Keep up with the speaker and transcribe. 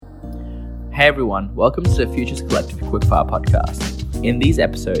Hey everyone, welcome to the Futures Collective Quickfire podcast. In these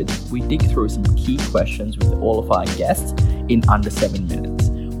episodes, we dig through some key questions with all of our guests in under 7 minutes.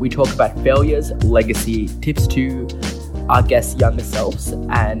 We talk about failures, legacy, tips to our guests' younger selves,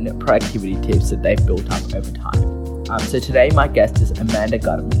 and productivity tips that they've built up over time. So today my guest is Amanda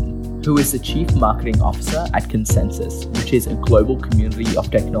Gutterman, who is the Chief Marketing Officer at ConsenSys, which is a global community of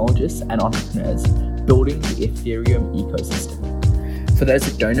technologists and entrepreneurs building the Ethereum ecosystem. For those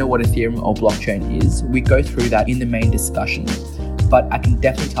that don't know what Ethereum or blockchain is, we go through that in the main discussion, but I can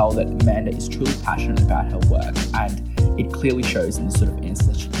definitely tell that Amanda is truly passionate about her work, and it clearly shows in the sort of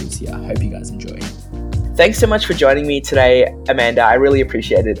answer that she gives here. I hope you guys enjoy. Thanks so much for joining me today, Amanda. I really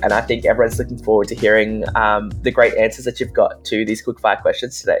appreciate it, and I think everyone's looking forward to hearing the great answers that you've got to these quickfire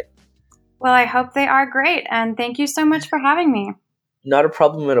questions today. Well, I hope they are great, and thank you so much for having me. Not a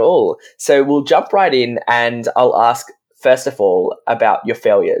problem at all. So we'll jump right in, and I'll ask first of all about your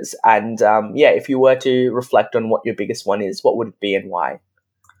failures. And if you were to reflect on what your biggest one is, what would it be and why?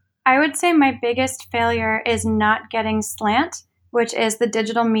 I would say my biggest failure is not getting Slant, which is the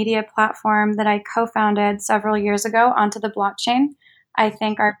digital media platform that I co-founded several years ago, onto the blockchain. I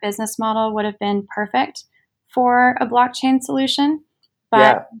think our business model would have been perfect for a blockchain solution,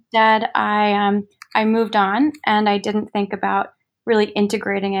 but instead I moved on and I didn't think about really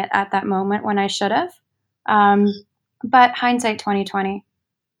integrating it at that moment when I should have. But hindsight 2020.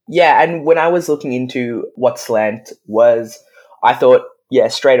 Yeah, and when I was looking into what Slant was, I thought,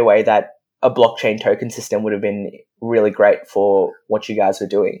 straight away that a blockchain token system would have been really great for what you guys were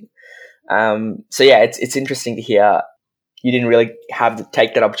doing. It's interesting to hear you didn't really have to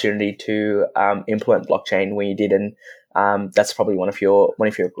take that opportunity to implement blockchain when you did, and that's probably one of your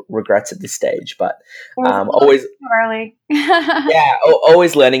regrets at this stage. But always too early.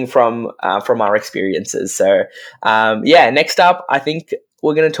 Always learning from our experiences. So next up, I think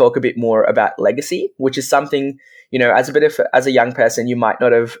we're going to talk a bit more about legacy, which is something, as a young person, you might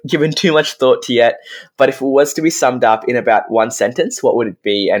not have given too much thought to yet. But if it was to be summed up in about one sentence, what would it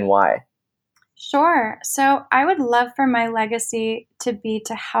be and why? Sure. So I would love for my legacy to be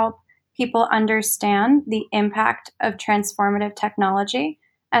to help people understand the impact of transformative technology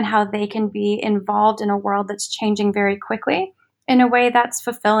and how they can be involved in a world that's changing very quickly in a way that's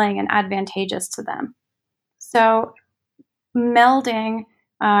fulfilling and advantageous to them. So melding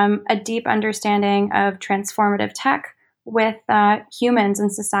a deep understanding of transformative tech with humans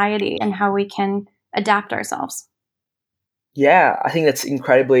and society and how we can adapt ourselves. Yeah, I think that's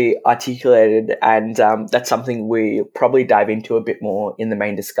incredibly articulated, and that's something we probably dive into a bit more in the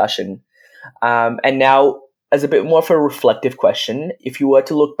main discussion. And now, as a bit more of a reflective question, if you were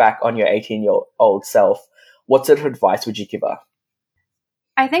to look back on your 18-year-old self, what sort of advice would you give her?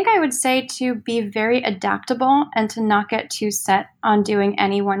 I think I would say to be very adaptable and to not get too set on doing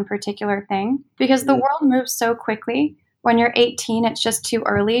any one particular thing, because the world moves so quickly. When you're 18, it's just too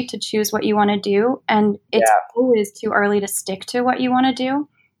early to choose what you want to do, and it's always too early to stick to what you want to do.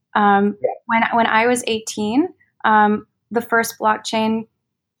 When I was 18, the first blockchain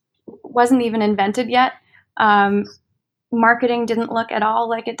wasn't even invented yet. Marketing didn't look at all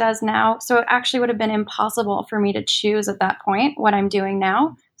like it does now. So it actually would have been impossible for me to choose at that point what I'm doing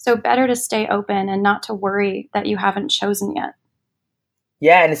now. So better to stay open and not to worry that you haven't chosen yet.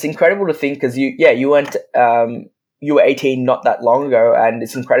 Yeah, and it's incredible to think because you weren't you were 18 not that long ago, and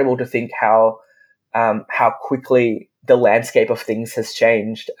it's incredible to think how quickly the landscape of things has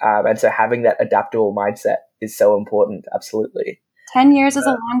changed. And so having that adaptable mindset is so important. Absolutely. 10 years is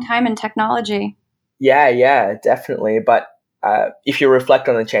a long time in technology. Yeah, definitely. But if you reflect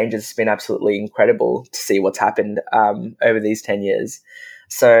on the changes, it's been absolutely incredible to see what's happened over these 10 years.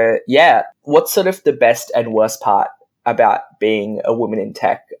 So, what's sort of the best and worst part about being a woman in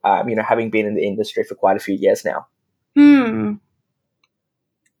tech, having been in the industry for quite a few years now? The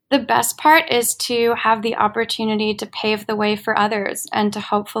best part is to have the opportunity to pave the way for others and to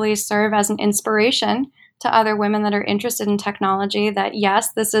hopefully serve as an inspiration to other women that are interested in technology that,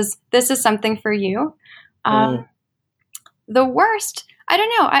 yes, this is something for you. The worst, I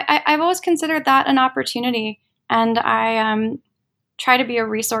don't know. I've always considered that an opportunity, and I try to be a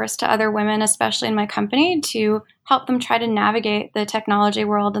resource to other women, especially in my company, to help them try to navigate the technology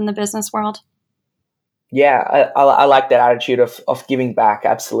world and the business world. Yeah, I like that attitude of giving back.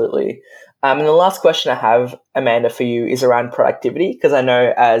 Absolutely. And the last question I have, Amanda, for you is around productivity, because I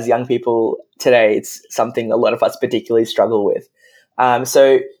know as young people today, it's something a lot of us particularly struggle with.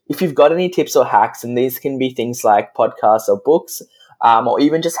 So if you've got any tips or hacks, and these can be things like podcasts or books, or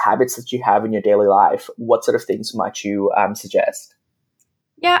even just habits that you have in your daily life, what sort of things might you suggest?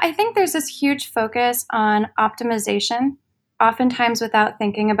 Yeah, I think there's this huge focus on optimization oftentimes without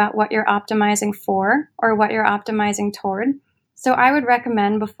thinking about what you're optimizing for or what you're optimizing toward. So I would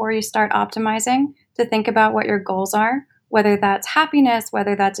recommend before you start optimizing to think about what your goals are, whether that's happiness,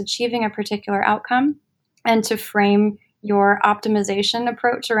 whether that's achieving a particular outcome, and to frame your optimization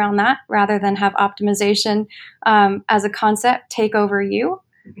approach around that rather than have optimization as a concept take over you.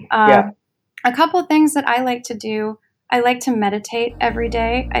 A couple of things that I like to do. I like to meditate every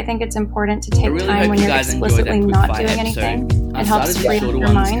day. I think it's important to take time when you're explicitly not doing anything. It helps free up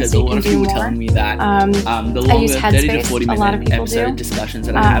your mind so you can do more. I use Headspace. A lot of people do. Discussions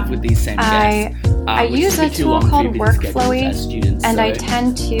that I have with these same guests. I use a tool called Workflowy, and I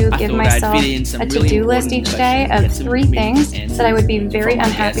tend to give myself a to-do list each day of 3 things that I would be very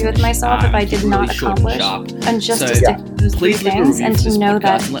unhappy with myself if I did not accomplish, and just to stick to those 3 things and to know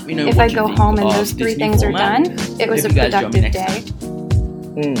that if I go home and those 3 things are done, it was a productive day.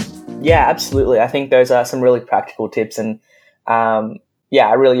 Yeah, absolutely. I think those are some really practical tips, and I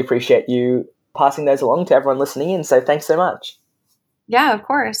really appreciate you passing those along to everyone listening in. So thanks so much. Yeah, of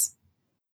course.